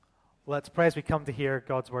Let's pray as we come to hear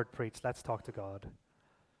God's word preached. Let's talk to God.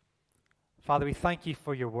 Father, we thank you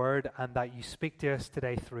for your word and that you speak to us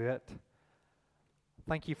today through it.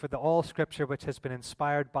 Thank you for the all scripture which has been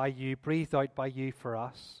inspired by you, breathed out by you for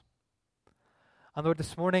us. And Lord,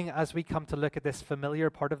 this morning as we come to look at this familiar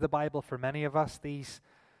part of the Bible for many of us, these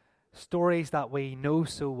stories that we know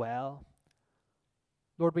so well,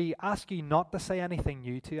 Lord, we ask you not to say anything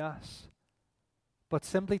new to us, but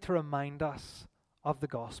simply to remind us of the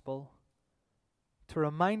gospel, to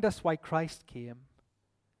remind us why Christ came,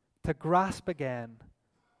 to grasp again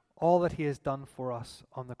all that he has done for us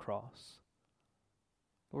on the cross.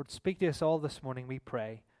 Lord, speak to us all this morning, we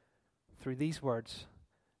pray, through these words,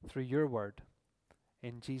 through your word.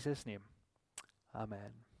 In Jesus' name,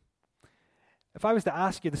 amen. If I was to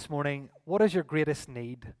ask you this morning, what is your greatest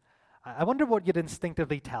need? I wonder what you'd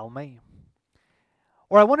instinctively tell me.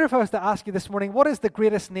 Or I wonder if I was to ask you this morning, what is the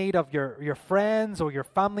greatest need of your friends or your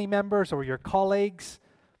family members or your colleagues?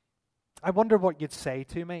 I wonder what you'd say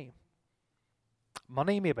to me.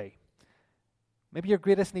 Money, maybe. Maybe your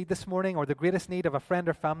greatest need this morning or the greatest need of a friend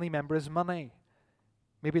or family member is money.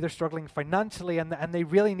 Maybe they're struggling financially and they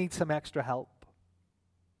really need some extra help.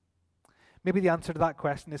 Maybe the answer to that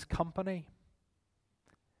question is company.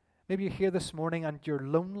 Maybe you're here this morning and you're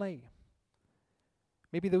lonely.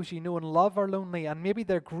 Maybe those you know and love are lonely, and maybe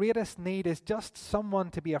their greatest need is just someone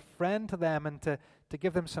to be a friend to them and to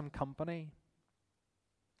give them some company.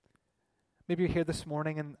 Maybe you're here this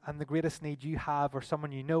morning and the greatest need you have or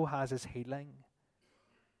someone you know has is healing.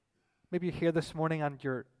 Maybe you're here this morning and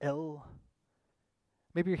you're ill.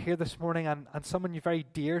 Maybe you're here this morning and someone very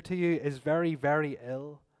dear to you is very, very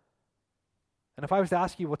ill. And if I was to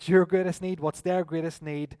ask you what's your greatest need, what's their greatest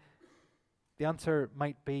need, the answer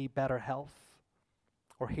might be better health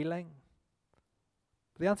or healing.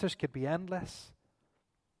 But the answers could be endless.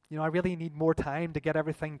 I really need more time to get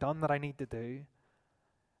everything done that I need to do.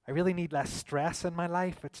 I really need less stress in my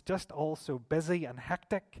life. It's just all so busy and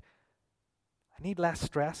hectic. I need less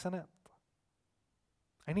stress in it.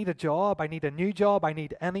 I need a job. I need a new job. I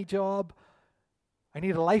need any job. I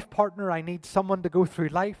need a life partner. I need someone to go through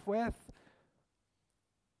life with.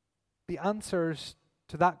 The answers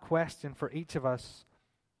to that question for each of us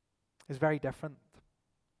is very different.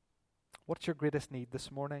 What's your greatest need this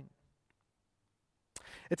morning?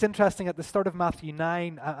 It's interesting, at the start of Matthew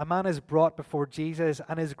 9, a man is brought before Jesus,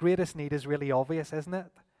 and his greatest need is really obvious, isn't it?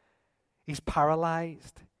 He's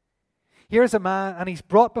paralyzed. Here's a man, and he's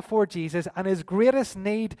brought before Jesus, and his greatest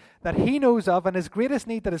need that he knows of, and his greatest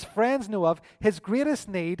need that his friends know of, his greatest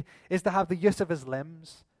need is to have the use of his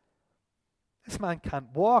limbs. This man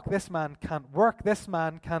can't walk, this man can't work, this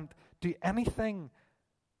man can't do anything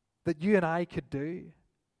that you and I could do.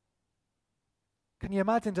 Can you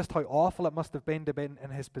imagine just how awful it must have been to be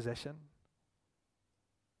in his position?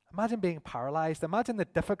 Imagine being paralyzed. Imagine the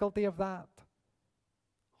difficulty of that.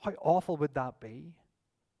 How awful would that be?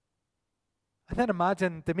 And then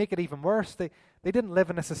imagine, to make it even worse, they didn't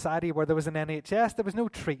live in a society where there was an NHS, there was no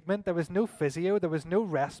treatment, there was no physio, there was no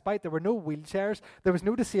respite, there were no wheelchairs, there was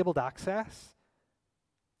no disabled access.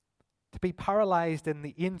 To be paralyzed in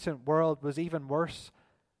the ancient world was even worse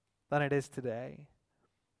than it is today.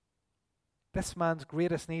 This man's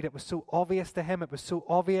greatest need, it was so obvious to him, it was so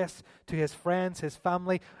obvious to his friends, his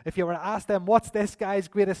family. If you were to ask them, what's this guy's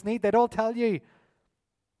greatest need? They'd all tell you,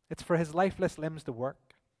 it's for his lifeless limbs to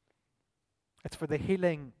work. It's for the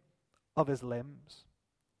healing of his limbs.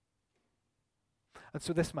 And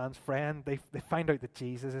so this man's friend, they find out that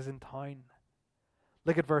Jesus is in town.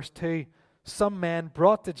 Look at verse 2. Some men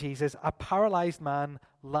brought to Jesus a paralyzed man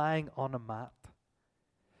lying on a mat.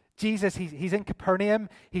 Jesus, he's in Capernaum.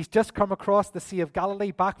 He's just come across the Sea of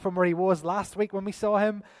Galilee, back from where he was last week when we saw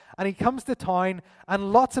him. And he comes to town,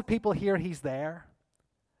 and lots of people hear he's there.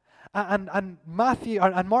 And Matthew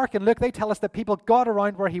and Mark and Luke, they tell us that people got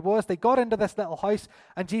around where he was. They got into this little house,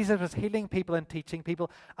 and Jesus was healing people and teaching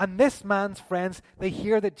people. And this man's friends, they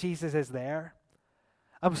hear that Jesus is there.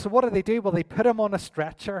 And so what do? Well, they put him on a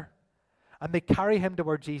stretcher, and they carry him to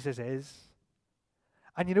where Jesus is.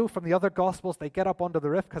 And from the other Gospels, they get up onto the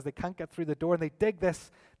roof because they can't get through the door, and they dig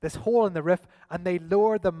this hole in the roof, and they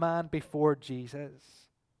lower the man before Jesus.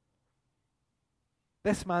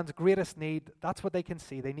 This man's greatest need, that's what they can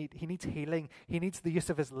see. He needs healing. He needs the use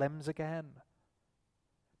of his limbs again.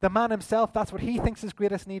 The man himself, that's what he thinks his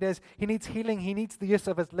greatest need is. He needs healing. He needs the use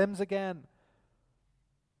of his limbs again.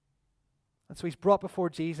 And so he's brought before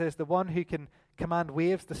Jesus. The one who can command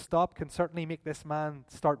waves to stop can certainly make this man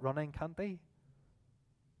start running, can't he?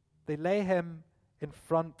 They lay him in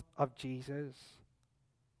front of Jesus.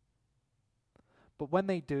 But when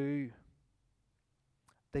they do,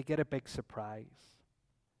 they get a big surprise.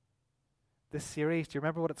 this series. Do you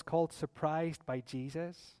remember what it's called? Surprised by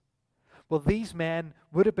Jesus. Well, these men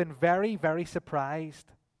would have been very, very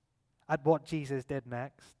surprised at what Jesus did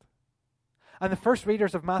next. And the first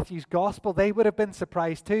readers of Matthew's gospel, they would have been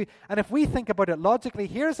surprised too. And if we think about it logically,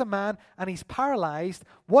 here's a man and he's paralyzed.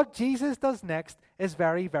 What Jesus does next is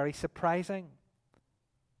very, very surprising.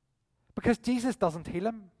 Because Jesus doesn't heal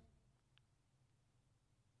him.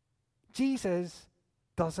 Jesus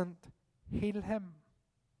doesn't heal him.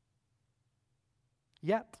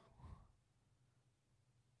 Yet.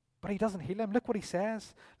 But he doesn't heal him. Look what he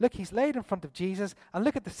says. Look, he's laid in front of Jesus. And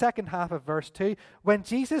look at the second half of verse 2. When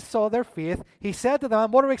Jesus saw their faith, he said to the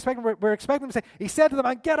man, what are we expecting? We're expecting him to say, he said to the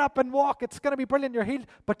man, get up and walk. It's going to be brilliant. You're healed.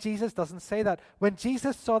 But Jesus doesn't say that. When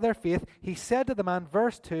Jesus saw their faith, he said to the man,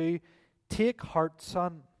 verse 2, take heart,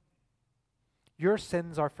 son. Your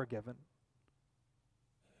sins are forgiven.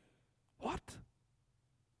 What?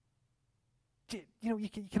 You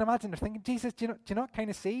can imagine they're thinking, Jesus, do you not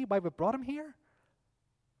kind of see why we brought him here?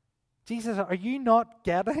 Jesus, are you not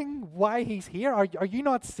getting why he's here? Are you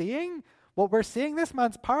not seeing what we're seeing? This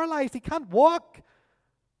man's paralyzed. He can't walk.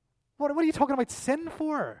 What are you talking about sin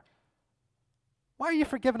for? Why are you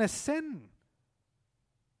forgiving his sin?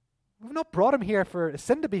 We've not brought him here for his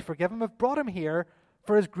sin to be forgiven. We've brought him here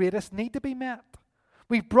for his greatest need to be met.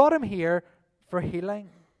 We've brought him here for healing.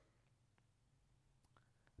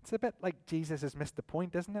 It's a bit like Jesus has missed the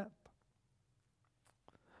point, isn't it?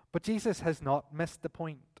 But Jesus has not missed the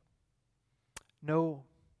point. No.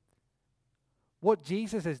 What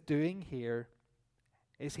Jesus is doing here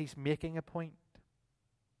is he's making a point.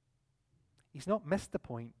 He's not missed the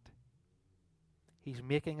point. He's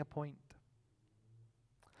making a point.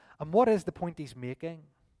 And what is the point he's making?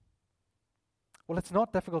 Well, it's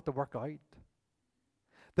not difficult to work out.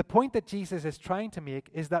 The point that Jesus is trying to make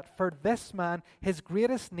is that for this man, his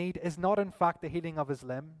greatest need is not in fact the healing of his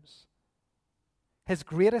limbs. His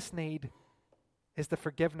greatest need is the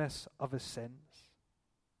forgiveness of his sins.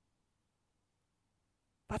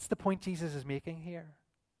 That's the point Jesus is making here.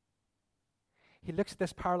 He looks at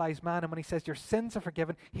this paralyzed man, and when he says, your sins are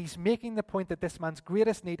forgiven, he's making the point that this man's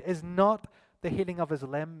greatest need is not the healing of his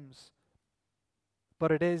limbs,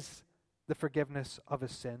 but it is the forgiveness of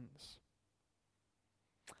his sins.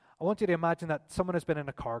 I want you to imagine that someone has been in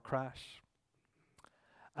a car crash,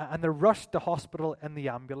 and they're rushed to hospital in the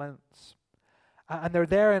ambulance. And they're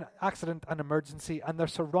there in accident and emergency, and they're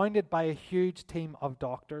surrounded by a huge team of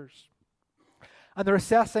doctors. And they're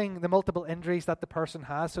assessing the multiple injuries that the person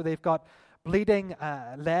has. So they've got bleeding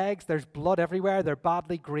legs, there's blood everywhere, they're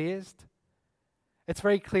badly grazed. It's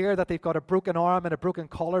very clear that they've got a broken arm and a broken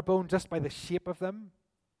collarbone just by the shape of them.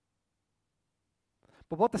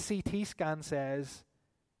 But what the CT scan says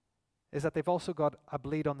is that they've also got a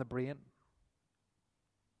bleed on the brain.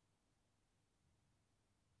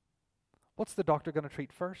 What's the doctor going to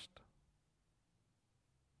treat first?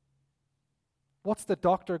 What's the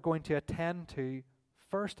doctor going to attend to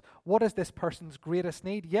first? What is this person's greatest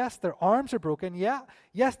need? Yes, their arms are broken.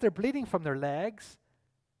 Yes, they're bleeding from their legs.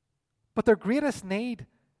 But their greatest need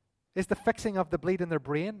is the fixing of the bleed in their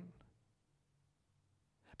brain.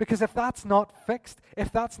 Because if that's not fixed,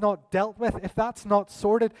 if that's not dealt with, if that's not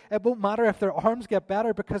sorted, it won't matter if their arms get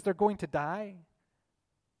better because they're going to die.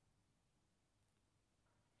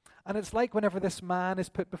 And it's like whenever this man is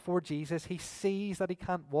put before Jesus, he sees that he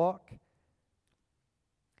can't walk.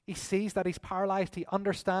 He sees that he's paralyzed. He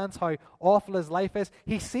understands how awful his life is.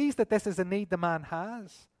 He sees that this is a need the man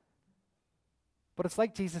has. But it's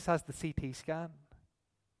like Jesus has the CT scan.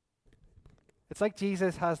 It's like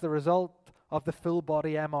Jesus has the result of the full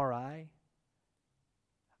body MRI.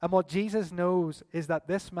 And what Jesus knows is that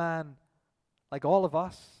this man, like all of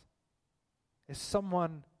us, is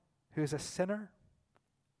someone who is a sinner.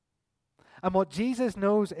 And what Jesus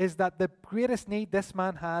knows is that the greatest need this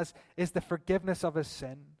man has is the forgiveness of his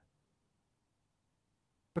sin.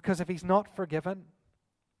 Because if he's not forgiven,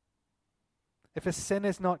 if his sin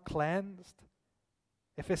is not cleansed,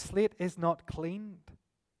 if his slate is not cleaned,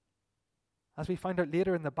 as we find out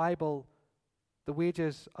later in the Bible, the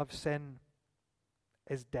wages of sin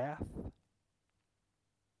is death.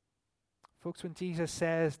 Folks, when Jesus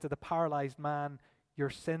says to the paralyzed man, your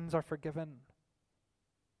sins are forgiven,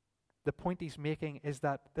 the point he's making is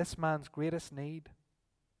that this man's greatest need,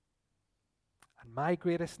 and my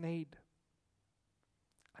greatest need,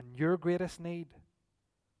 and your greatest need,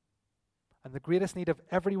 and the greatest need of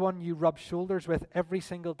everyone you rub shoulders with every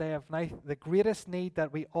single day of night, the greatest need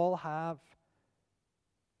that we all have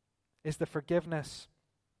is the forgiveness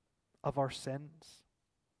of our sins.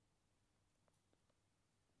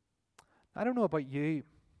 I don't know about you,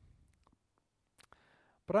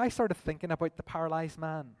 but I started thinking about the paralyzed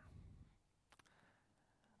man.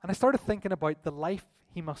 And I started thinking about the life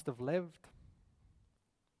he must have lived.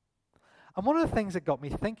 And one of the things that got me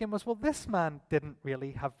thinking was, well, this man didn't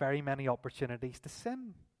really have very many opportunities to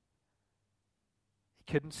sin.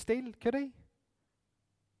 He couldn't steal, could he?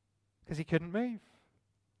 Because he couldn't move.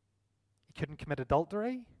 He couldn't commit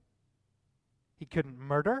adultery. He couldn't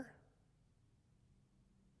murder.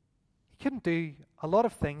 He couldn't do a lot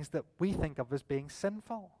of things that we think of as being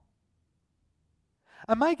sinful.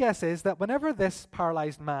 And my guess is that whenever this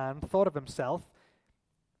paralyzed man thought of himself,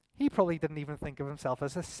 he probably didn't even think of himself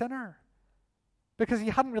as a sinner, because he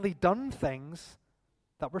hadn't really done things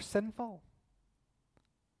that were sinful.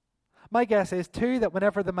 My guess is, too, that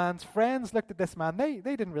whenever the man's friends looked at this man, they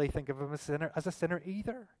didn't really think of him as a sinner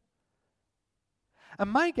either. And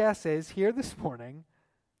my guess is, here this morning,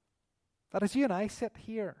 that as you and I sit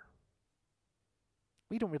here,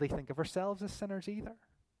 we don't really think of ourselves as sinners either.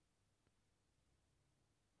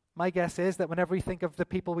 My guess is that whenever we think of the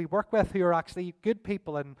people we work with who are actually good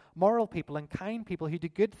people and moral people and kind people who do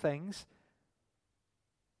good things,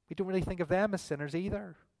 we don't really think of them as sinners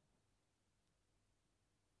either.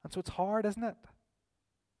 And so it's hard, isn't it?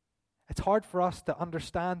 It's hard for us to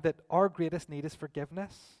understand that our greatest need is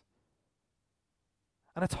forgiveness.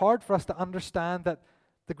 And it's hard for us to understand that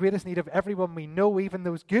the greatest need of everyone we know, even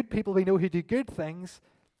those good people we know who do good things,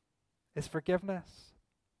 is forgiveness.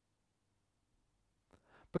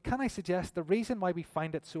 But can I suggest the reason why we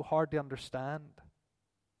find it so hard to understand,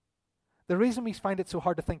 the reason we find it so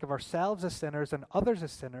hard to think of ourselves as sinners and others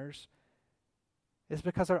as sinners, is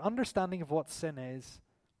because our understanding of what sin is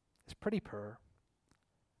pretty poor.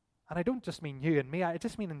 And I don't just mean you and me, I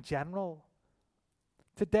just mean in general.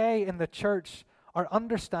 Today in the church, our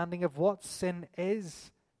understanding of what sin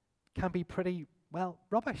is can be pretty, well,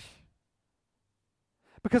 rubbish.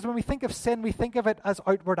 Because when we think of sin, we think of it as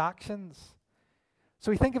outward actions. So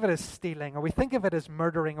we think of it as stealing, or we think of it as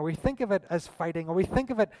murdering, or we think of it as fighting, or we think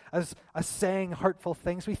of it as saying hurtful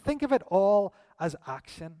things. We think of it all as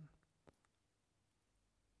action.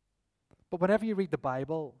 But whenever you read the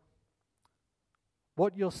Bible,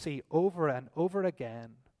 what you'll see over and over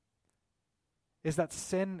again is that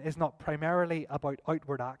sin is not primarily about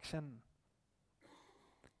outward action.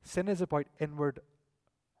 Sin is about inward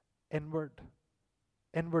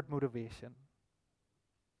motivation,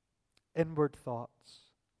 inward thoughts,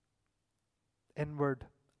 inward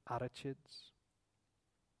attitudes.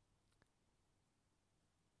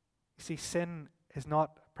 You see, sin is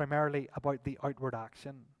not primarily about the outward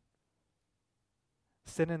action.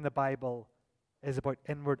 Sin in the Bible is about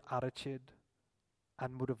inward attitude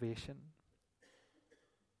and motivation.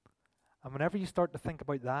 And whenever you start to think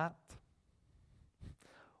about that,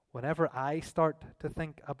 whenever I start to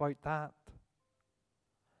think about that,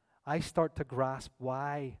 I start to grasp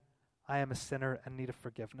why I am a sinner in need of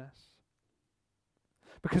forgiveness.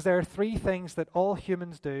 Because there are three things that all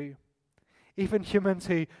humans do, even humans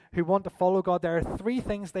who want to follow God, there are three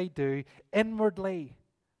things they do inwardly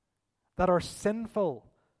that are sinful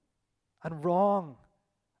and wrong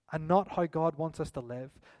and not how God wants us to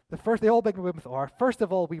live. They all begin with R. First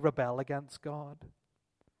of all, we rebel against God.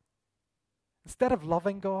 Instead of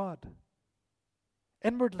loving God,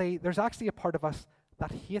 inwardly, there's actually a part of us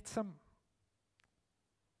that hates Him.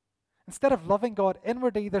 Instead of loving God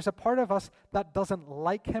inwardly, there's a part of us that doesn't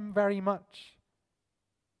like Him very much.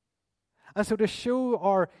 And so to show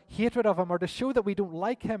our hatred of Him, or to show that we don't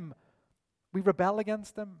like Him, we rebel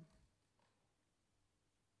against Him.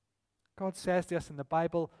 God says to us in the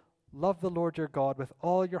Bible, love the Lord your God with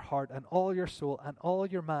all your heart and all your soul and all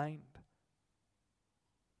your mind.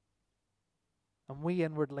 And we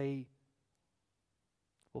inwardly,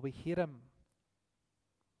 well, we hate Him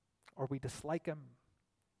or we dislike Him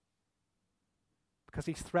because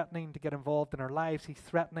He's threatening to get involved in our lives. He's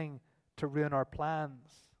threatening to ruin our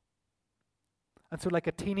plans. And so like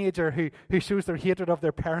a teenager who shows their hatred of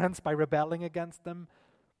their parents by rebelling against them,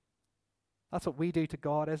 that's what we do to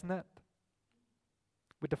God, isn't it?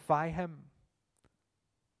 We defy Him.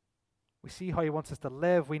 We see how He wants us to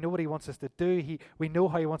live. We know what He wants us to do. We know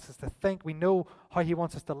how He wants us to think. We know how He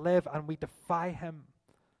wants us to live, and we defy Him.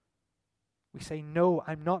 We say, no,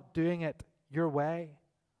 I'm not doing it your way.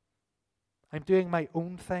 I'm doing my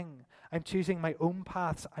own thing. I'm choosing my own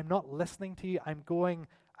paths. I'm not listening to you. I'm going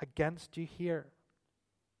against you here.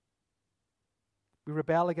 We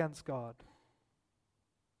rebel against God.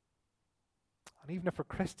 And even if we're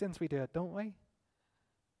Christians, we do it, don't we?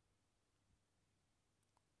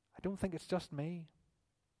 I don't think it's just me.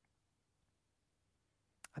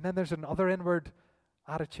 And then there's another inward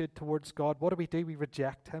attitude towards God. What do? We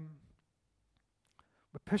reject Him.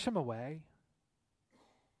 We push Him away.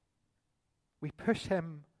 We push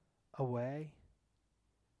Him away.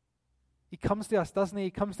 He comes to us, doesn't he? He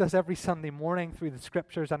comes to us every Sunday morning through the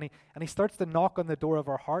scriptures, and he starts to knock on the door of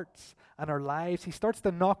our hearts and our lives. He starts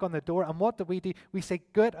to knock on the door, and what do? We say,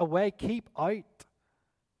 get away, keep out.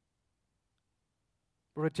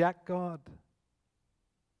 We reject God.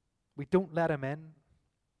 We don't let him in.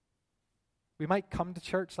 We might come to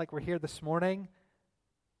church like we're here this morning.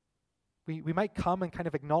 We might come and kind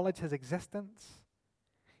of acknowledge his existence.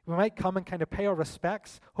 We might come and kind of pay our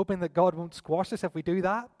respects, hoping that God won't squash us if we do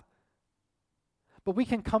that. But we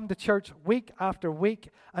can come to church week after week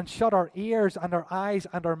and shut our ears and our eyes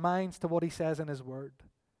and our minds to what he says in his word.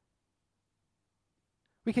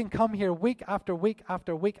 We can come here week after week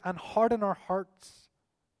after week and harden our hearts,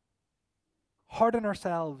 harden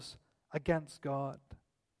ourselves against God.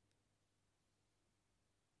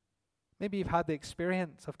 Maybe you've had the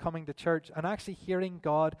experience of coming to church and actually hearing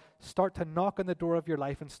God start to knock on the door of your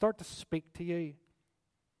life and start to speak to you.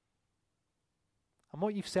 And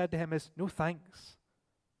what you've said to him is, no thanks.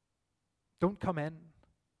 Don't come in.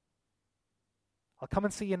 I'll come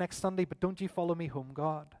and see you next Sunday, but don't you follow me home,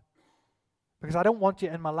 God. Because I don't want you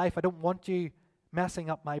in my life. I don't want you messing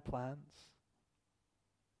up my plans.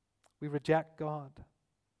 We reject God.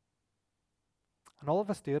 And all of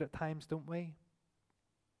us do it at times, don't we?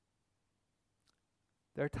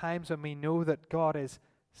 There are times when we know that God is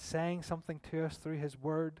saying something to us through his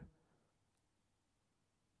word,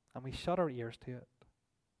 and we shut our ears to it.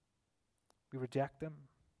 We reject him.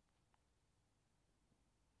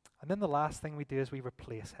 And then the last thing we do is we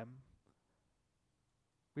replace him.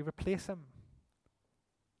 We replace him.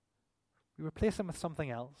 We replace him with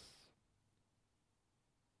something else.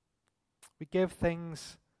 We give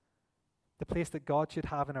things the place that God should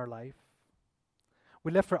have in our life.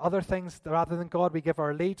 We live for other things rather than God. We give our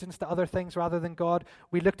allegiance to other things rather than God.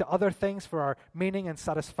 We look to other things for our meaning and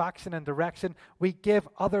satisfaction and direction. We give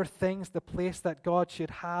other things the place that God should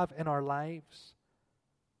have in our lives.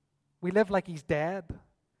 We live like he's dead.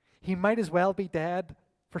 He might as well be dead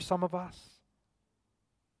for some of us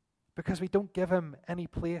because we don't give him any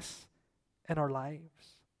place in our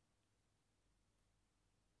lives.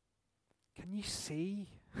 Can you see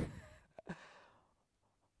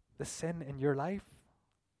the sin in your life?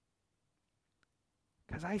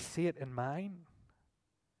 Because I see it in mine.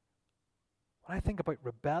 When I think about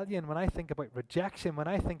rebellion, when I think about rejection, when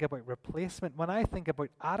I think about replacement, when I think about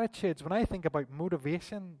attitudes, when I think about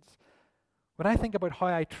motivations, when I think about how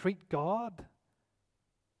I treat God,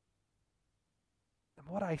 then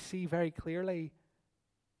what I see very clearly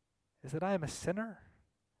is that I am a sinner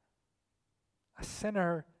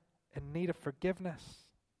in need of forgiveness.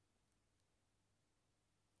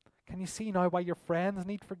 Can you see now why your friends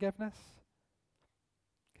need forgiveness?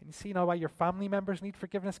 Can you see now why your family members need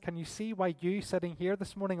forgiveness? Can you see why you sitting here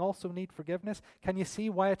this morning also need forgiveness? Can you see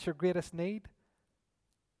why it's your greatest need?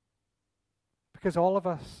 Because all of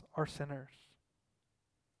us are sinners.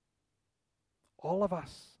 All of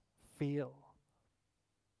us fail.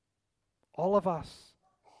 All of us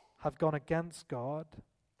have gone against God.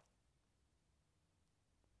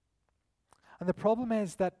 And the problem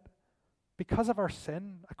is that because of our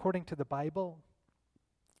sin, according to the Bible,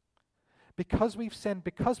 because we've sinned,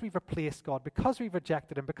 because we've replaced God, because we've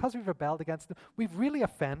rejected him, because we've rebelled against him, we've really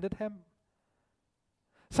offended him.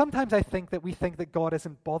 Sometimes I think that we think that God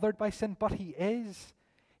isn't bothered by sin, but he is.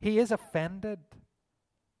 He is offended.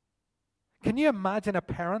 Can you imagine a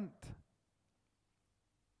parent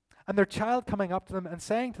and their child coming up to them and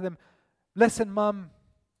saying to them, listen, Mum,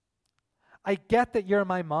 I get that you're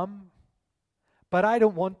my mum, but I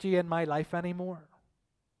don't want you in my life anymore.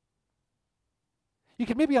 You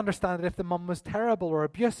can maybe understand it if the mum was terrible or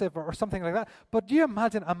abusive or something like that. But do you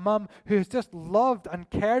imagine a mum who has just loved and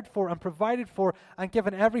cared for and provided for and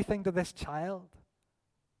given everything to this child?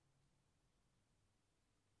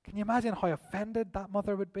 Can you imagine how offended that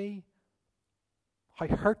mother would be? How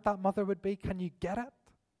hurt that mother would be? Can you get it?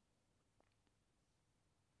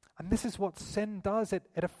 And this is what sin does. It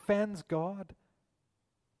offends God.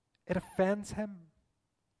 It offends him.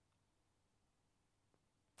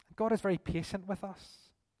 God is very patient with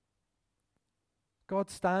us.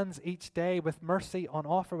 God stands each day with mercy on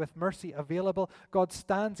offer, with mercy available. God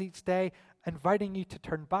stands each day inviting you to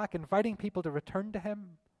turn back, inviting people to return to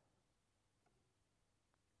him.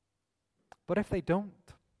 But if they don't,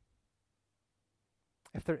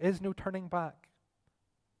 if there is no turning back,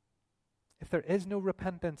 if there is no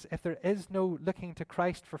repentance, if there is no looking to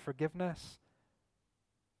Christ for forgiveness,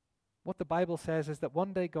 what the Bible says is that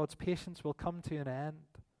one day God's patience will come to an end.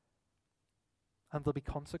 And there'll be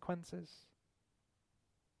consequences.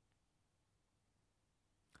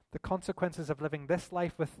 The consequences of living this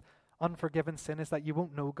life with unforgiven sin is that you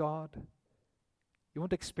won't know God. You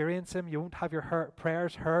won't experience him. You won't have your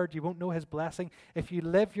prayers heard. You won't know his blessing. If you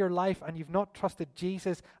live your life and you've not trusted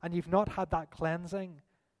Jesus and you've not had that cleansing,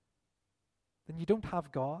 then you don't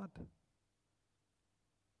have God.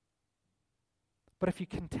 But if you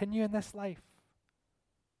continue in this life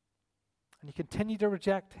and you continue to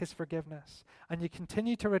reject his forgiveness and you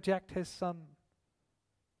continue to reject his Son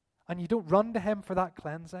and you don't run to him for that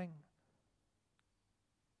cleansing,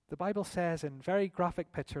 the Bible says in very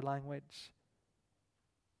graphic picture language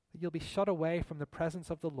that you'll be shut away from the presence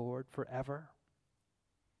of the Lord forever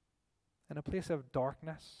in a place of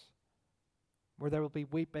darkness where there will be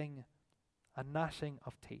weeping and gnashing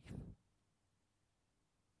of teeth.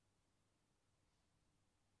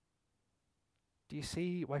 Do you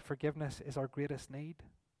see why forgiveness is our greatest need?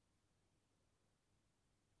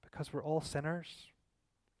 Because we're all sinners,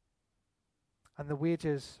 and the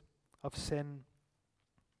wages of sin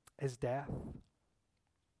is death.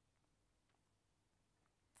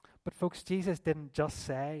 But folks, Jesus didn't just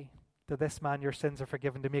say to this man, your sins are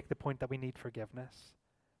forgiven, to make the point that we need forgiveness.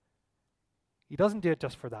 He doesn't do it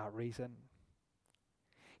just for that reason.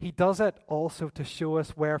 He does it also to show us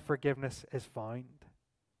where forgiveness is found.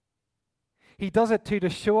 He does it too to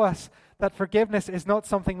show us that forgiveness is not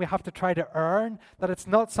something we have to try to earn, that it's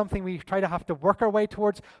not something we try to have to work our way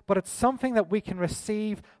towards, but it's something that we can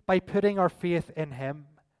receive by putting our faith in him.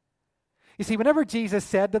 You see, whenever Jesus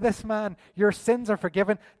said to this man, your sins are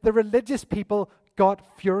forgiven, the religious people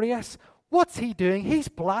got furious. What's he doing? He's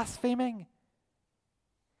blaspheming.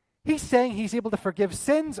 He's saying he's able to forgive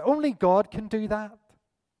sins. Only God can do that.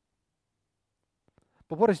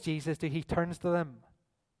 But what does Jesus do? He turns to them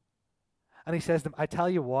and he says to them, I tell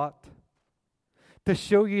you what, to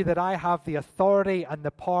show you that I have the authority and the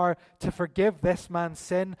power to forgive this man's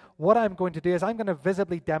sin, what I'm going to do is I'm going to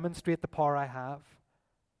visibly demonstrate the power I have.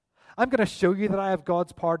 I'm going to show you that I have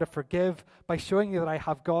God's power to forgive by showing you that I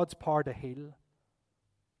have God's power to heal.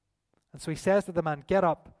 And so he says to the man, get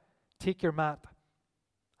up, take your mat,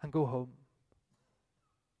 and go home.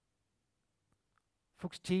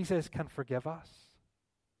 Folks, Jesus can forgive us.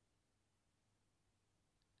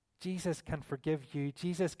 Jesus can forgive you.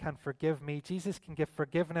 Jesus can forgive me. Jesus can give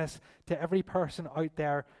forgiveness to every person out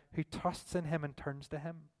there who trusts in him and turns to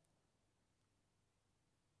him.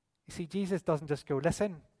 You see, Jesus doesn't just go,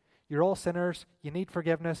 listen, you're all sinners, you need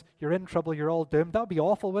forgiveness, you're in trouble, you're all doomed. That would be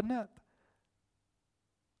awful, wouldn't it?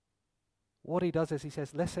 What he does is he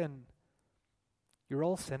says, listen, you're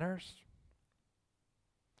all sinners.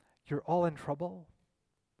 You're all in trouble.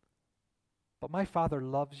 But my Father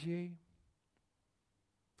loves you.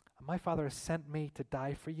 And my Father has sent me to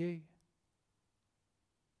die for you.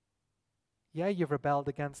 Yeah, you've rebelled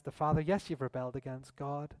against the Father. Yes, you've rebelled against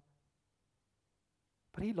God.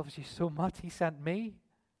 But he loves you so much, he sent me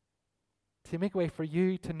to make a way for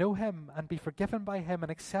you to know him and be forgiven by him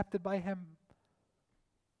and accepted by him.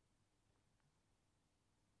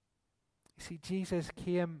 You see, Jesus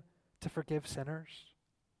came to forgive sinners.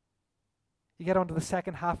 You get onto the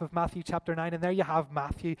second half of Matthew chapter 9, and there you have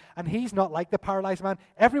Matthew, and he's not like the paralyzed man.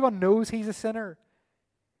 Everyone knows he's a sinner.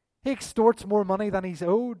 He extorts more money than he's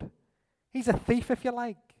owed. He's a thief, if you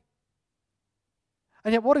like.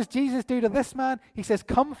 And yet what does Jesus do to this man? He says,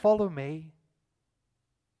 come follow me.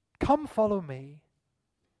 Come follow me.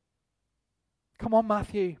 Come on,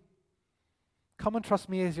 Matthew. Come and trust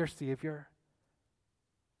me as your Savior.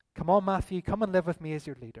 Come on, Matthew. Come and live with me as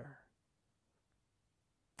your leader.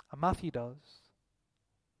 And Matthew does.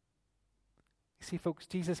 You see, folks,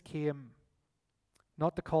 Jesus came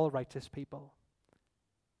not to call righteous people.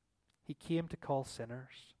 He came to call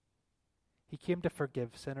sinners. He came to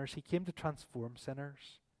forgive sinners. He came to transform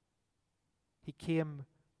sinners. He came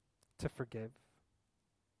to forgive.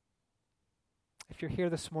 If you're here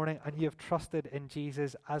this morning and you have trusted in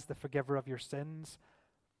Jesus as the forgiver of your sins,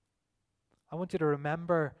 I want you to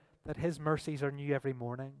remember that his mercies are new every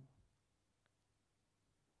morning.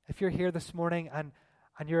 If you're here this morning and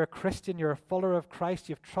you're a Christian, you're a follower of Christ,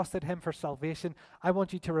 you've trusted him for salvation, I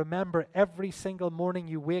want you to remember every single morning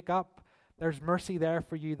you wake up, there's mercy there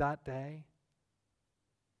for you that day.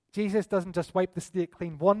 Jesus doesn't just wipe the slate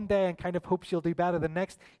clean one day and kind of hopes you'll do better the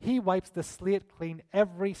next. He wipes the slate clean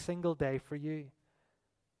every single day for you.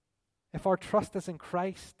 If our trust is in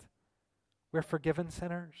Christ, we're forgiven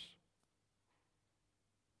sinners.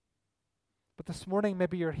 But this morning,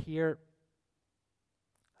 maybe you're here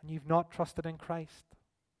and you've not trusted in Christ.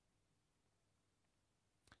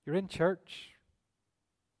 You're in church.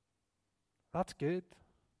 That's good.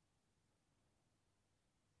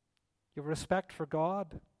 You have respect for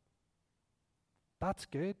God. That's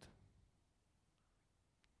good.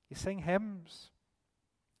 You sing hymns.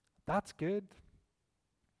 That's good.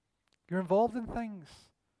 You're involved in things.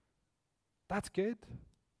 That's good.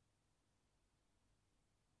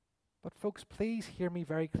 But folks, please hear me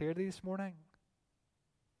very clearly this morning.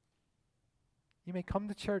 You may come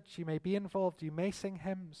to church, you may be involved, you may sing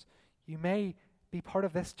hymns, you may be part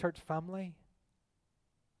of this church family.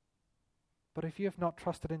 But if you have not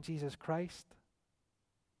trusted in Jesus Christ,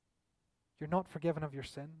 you're not forgiven of your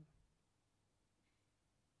sin.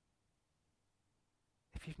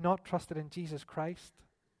 If you've not trusted in Jesus Christ,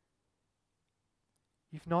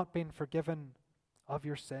 you've not been forgiven of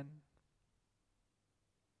your sin.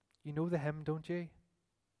 You know the hymn, don't you?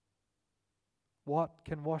 What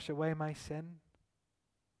can wash away my sin?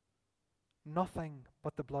 Nothing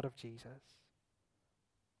but the blood of Jesus.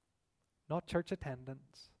 Not church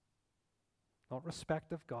attendance, not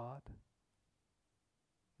respect of God,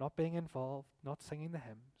 not being involved, not singing the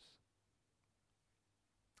hymns.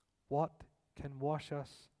 What can wash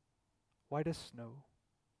us white as snow?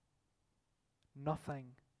 Nothing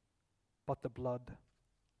but the blood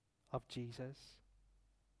of Jesus.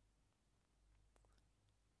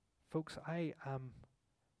 Folks, I am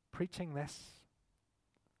preaching this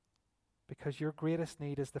because your greatest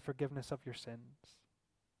need is the forgiveness of your sins.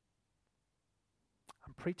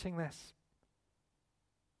 I'm preaching this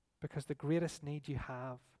because the greatest need you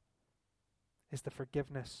have is the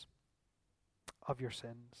forgiveness of your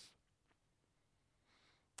sins.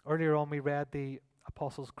 Earlier on, we read the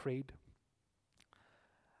Apostles' Creed.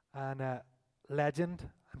 And legend,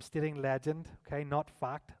 I'm stating legend, okay, not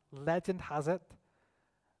fact. Legend has it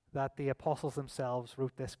that the apostles themselves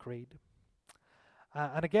wrote this creed.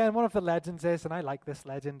 And again, one of the legends is, and I like this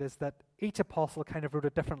legend, is that each apostle kind of wrote a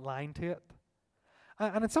different line to it.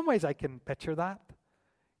 And in some ways I can picture that.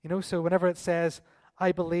 You know, so whenever it says,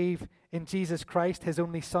 I believe in Jesus Christ, his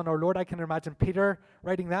only Son, our Lord, I can imagine Peter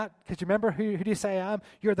writing that. Because you remember, who do you say I am?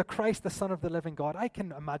 You're the Christ, the Son of the living God. I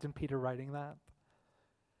can imagine Peter writing that.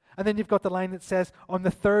 And then you've got the line that says, on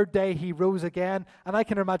the third day he rose again. And I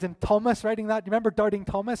can imagine Thomas writing that. You remember doubting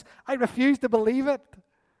Thomas? I refuse to believe it.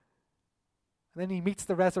 And then he meets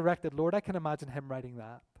the resurrected Lord. I can imagine him writing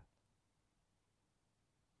that.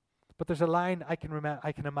 But there's a line I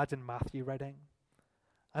can imagine Matthew writing.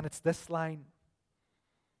 And it's this line.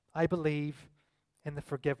 I believe in the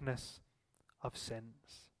forgiveness of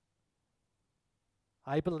sins.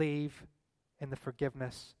 I believe in the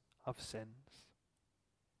forgiveness of sins.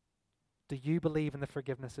 Do you believe in the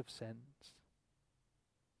forgiveness of sins?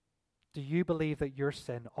 Do you believe that your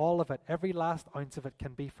sin, all of it, every last ounce of it,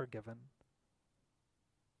 can be forgiven?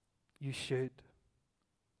 You should.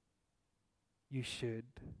 You should.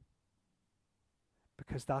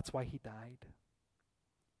 Because that's why he died.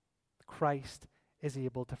 Christ is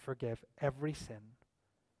able to forgive every sin,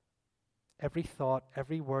 every thought,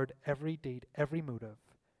 every word, every deed, every motive.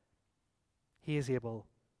 He is able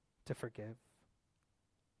to forgive.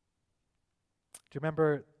 Do you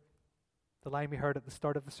remember the line we heard at the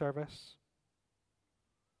start of the service?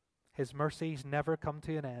 His mercies never come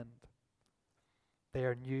to an end. They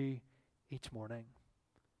are new each morning.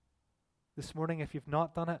 This morning, if you've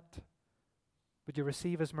not done it, would you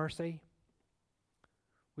receive his mercy?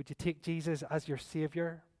 Would you take Jesus as your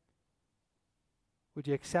Savior? Would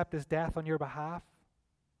you accept his death on your behalf?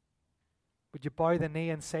 Would you bow the knee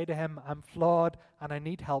and say to him, I'm flawed and I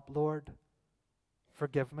need help, Lord.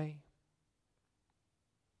 Forgive me.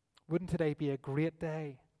 Wouldn't today be a great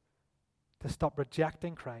day to stop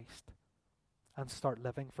rejecting Christ and start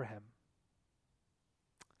living for him?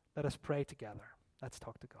 Let us pray together. Let's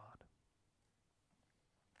talk to God.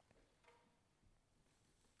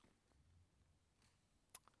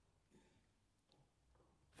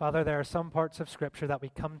 Father, there are some parts of Scripture that we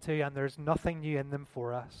come to and there's nothing new in them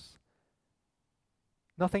for us.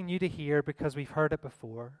 Nothing new to hear because we've heard it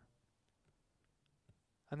before.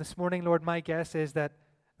 And this morning, Lord, my guess is that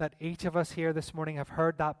each of us here this morning have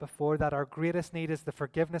heard that before, that our greatest need is the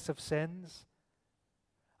forgiveness of sins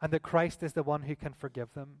and that Christ is the one who can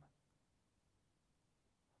forgive them.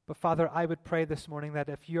 But Father, I would pray this morning that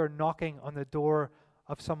if you are knocking on the door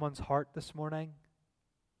of someone's heart this morning,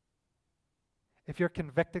 if you're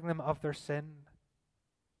convicting them of their sin,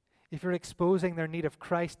 if you're exposing their need of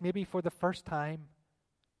Christ, maybe for the first time,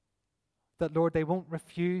 that, Lord, they won't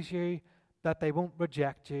refuse you, that they won't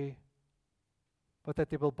reject you, but that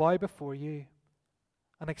they will bow before you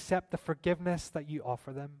and accept the forgiveness that you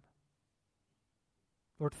offer them.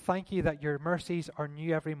 Lord, thank you that your mercies are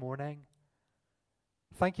new every morning.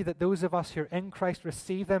 Thank you that those of us who are in Christ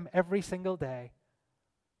receive them every single day.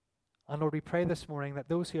 And Lord, we pray this morning that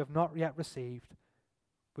those who have not yet received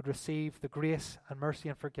would receive the grace and mercy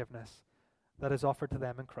and forgiveness that is offered to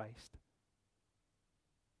them in Christ.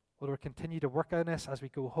 Will Lord continue to work on us as we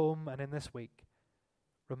go home and in this week.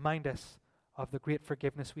 Remind us of the great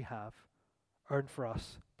forgiveness we have earned for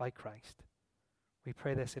us by Christ. We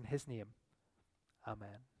pray this in his name.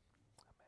 Amen.